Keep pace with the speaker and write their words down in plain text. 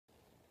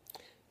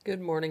Good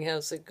morning.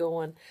 How's it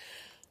going?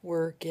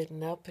 We're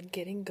getting up and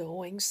getting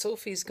going.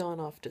 Sophie's gone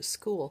off to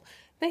school.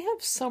 They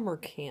have summer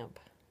camp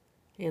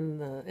in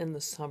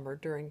the summer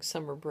during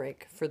summer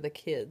break for the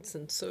kids,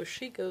 and so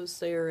she goes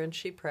there and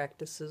she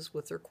practices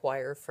with her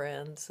choir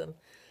friends, and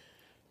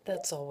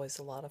that's always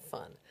a lot of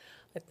fun.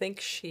 I think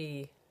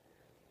she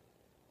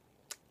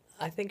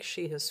I think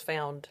she has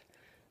found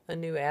a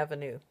new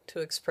avenue to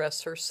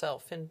express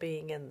herself in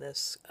being in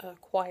this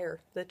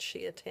choir that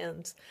she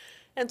attends,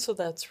 and so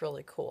that's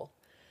really cool.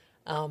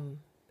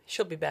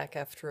 She'll be back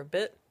after a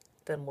bit.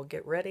 Then we'll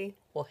get ready.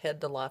 We'll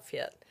head to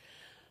Lafayette.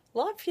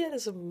 Lafayette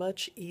is a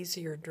much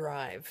easier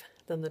drive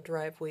than the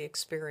drive we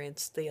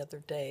experienced the other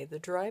day. The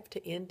drive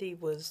to Indy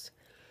was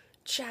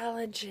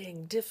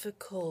challenging,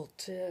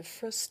 difficult,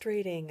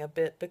 frustrating a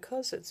bit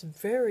because it's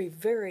very,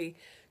 very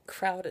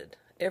crowded.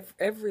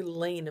 Every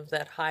lane of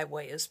that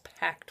highway is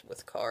packed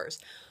with cars,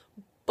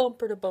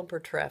 bumper to bumper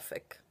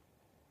traffic.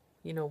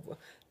 You know,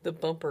 the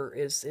bumper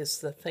is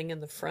the thing in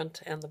the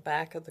front and the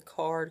back of the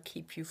car to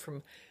keep you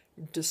from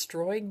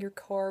destroying your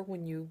car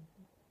when you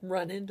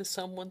run into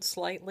someone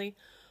slightly.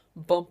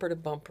 Bumper to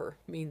bumper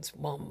means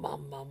mum,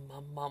 mum, mum,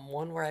 mum, mum,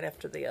 one right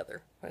after the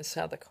other. That's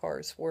how the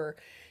cars were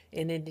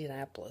in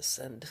Indianapolis,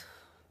 and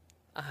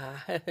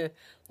uh,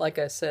 like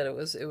I said, it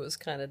was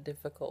kind of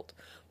difficult.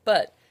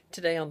 But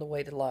today on the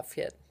way to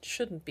Lafayette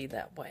shouldn't be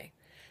that way,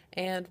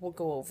 and we'll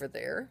go over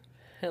there.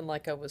 And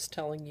like I was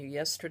telling you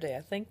yesterday,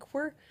 I think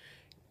we're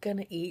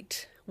gonna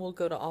eat. We'll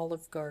go to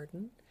Olive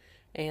Garden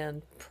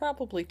and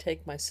probably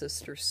take my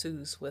sister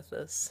Sue's with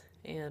us,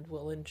 and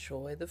we'll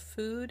enjoy the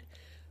food.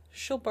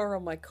 She'll borrow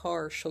my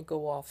car. She'll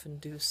go off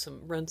and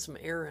run some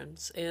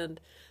errands, and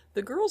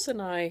the girls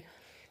and I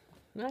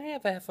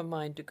have half a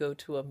mind to go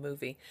to a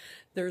movie.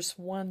 There's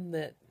one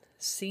that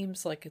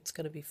seems like it's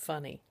going to be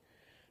funny,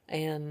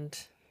 and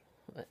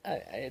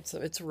it's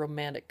a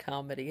romantic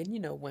comedy, and you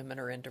know women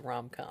are into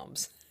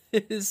rom-coms,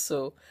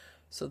 so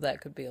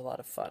that could be a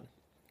lot of fun.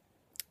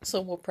 So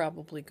we'll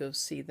probably go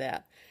see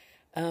that.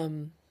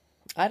 Um,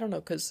 I don't know,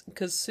 cause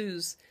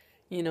Sue's,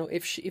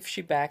 if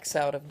she backs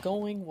out of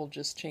going, we'll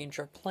just change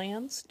our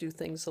plans, do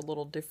things a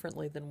little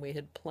differently than we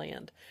had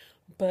planned.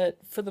 But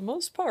for the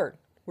most part,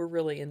 we're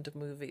really into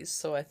movies,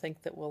 so I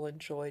think that we'll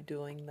enjoy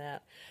doing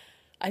that.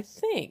 I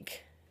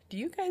think. Do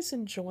you guys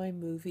enjoy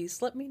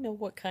movies? Let me know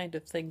what kind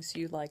of things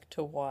you like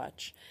to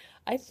watch.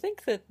 I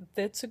think that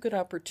that's a good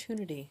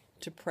opportunity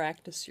to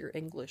practice your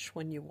English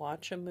when you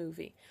watch a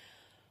movie.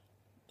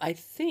 I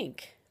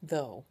think,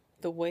 though,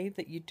 the way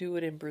that you do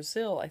it in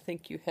Brazil, I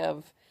think you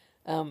have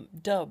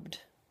dubbed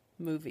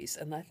movies,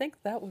 and I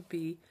think that would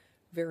be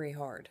very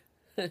hard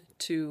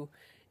to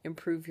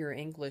improve your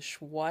English,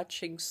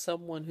 watching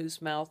someone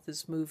whose mouth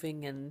is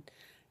moving and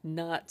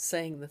not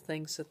saying the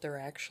things that they're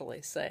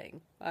actually saying.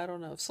 I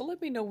don't know. So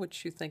let me know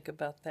what you think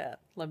about that.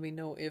 Let me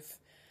know if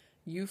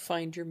you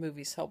find your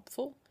movies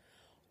helpful,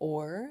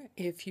 or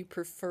if you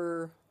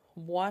prefer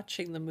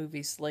watching the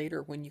movies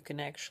later when you can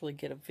actually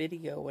get a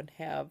video and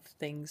have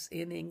things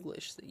in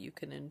English that you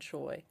can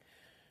enjoy.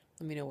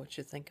 Let me know what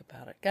you think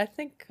about it. I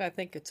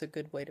think it's a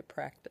good way to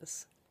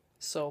practice.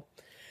 So,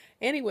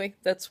 anyway,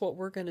 that's what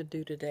we're going to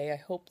do today. I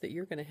hope that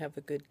you're going to have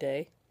a good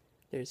day.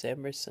 There's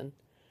Emerson.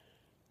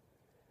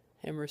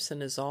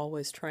 Emerson is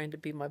always trying to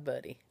be my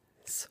buddy.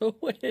 So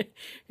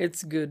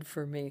it's good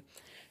for me.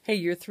 Hey,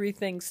 your three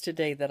things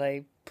today that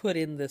I put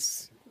in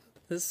this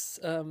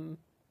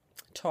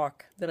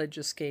talk that I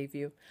just gave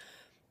you.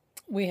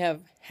 We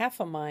have half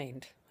a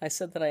mind. I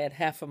said that I had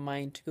half a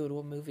mind to go to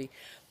a movie.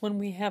 When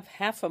we have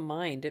half a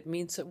mind, it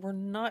means that we're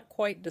not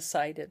quite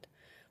decided.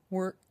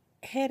 We're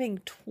heading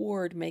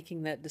toward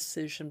making that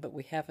decision, but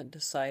we haven't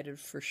decided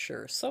for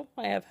sure. So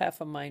I have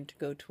half a mind to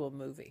go to a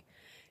movie,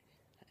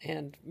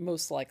 and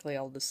most likely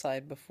I'll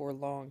decide before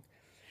long.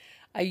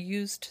 I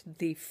used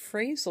the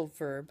phrasal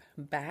verb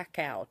back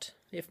out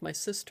if my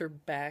sister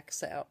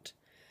backs out.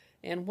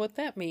 And what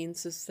that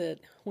means is that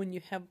when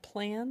you have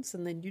plans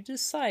and then you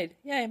decide,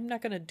 yeah, I'm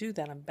not going to do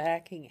that, I'm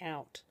backing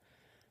out.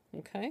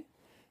 Okay?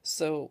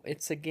 So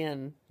it's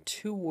again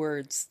two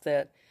words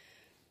that,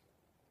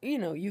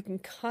 you can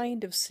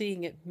kind of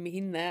seeing it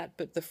mean that,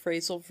 but the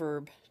phrasal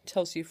verb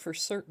tells you for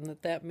certain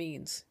that that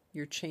means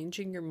you're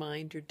changing your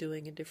mind, you're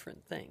doing a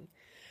different thing.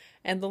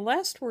 And the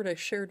last word I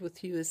shared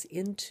with you is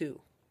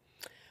into.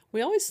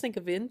 We always think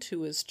of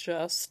into as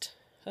just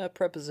a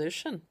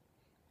preposition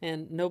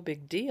and no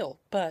big deal.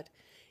 But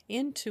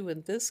into,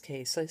 in this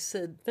case, I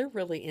said they're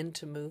really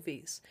into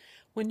movies.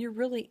 When you're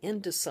really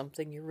into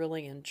something, you're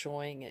really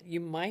enjoying it.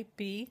 You might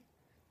be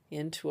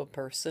into a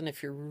person.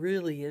 If you're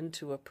really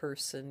into a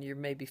person, you're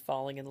maybe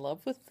falling in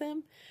love with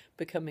them,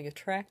 becoming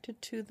attracted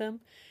to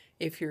them.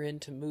 If you're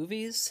into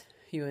movies,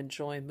 you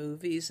enjoy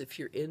movies. If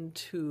you're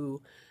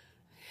into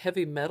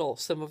heavy metal,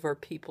 some of our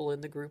people in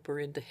the group are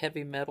into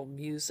heavy metal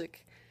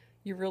music.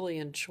 You're really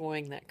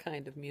enjoying that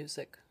kind of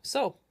music.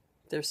 So,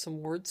 there's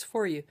some words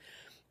for you.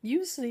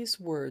 Use these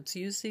words,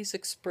 use these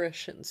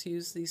expressions,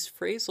 use these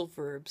phrasal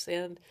verbs,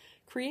 and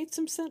create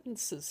some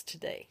sentences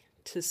today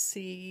to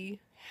see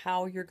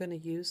how you're going to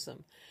use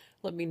them.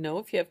 Let me know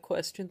if you have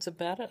questions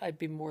about it. I'd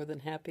be more than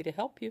happy to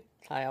help you.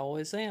 I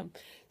always am.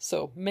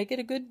 So make it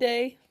a good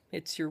day.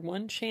 It's your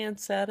one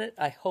chance at it.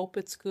 I hope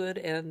it's good,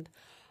 and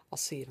I'll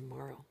see you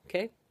tomorrow.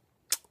 Okay?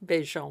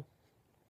 Beijão.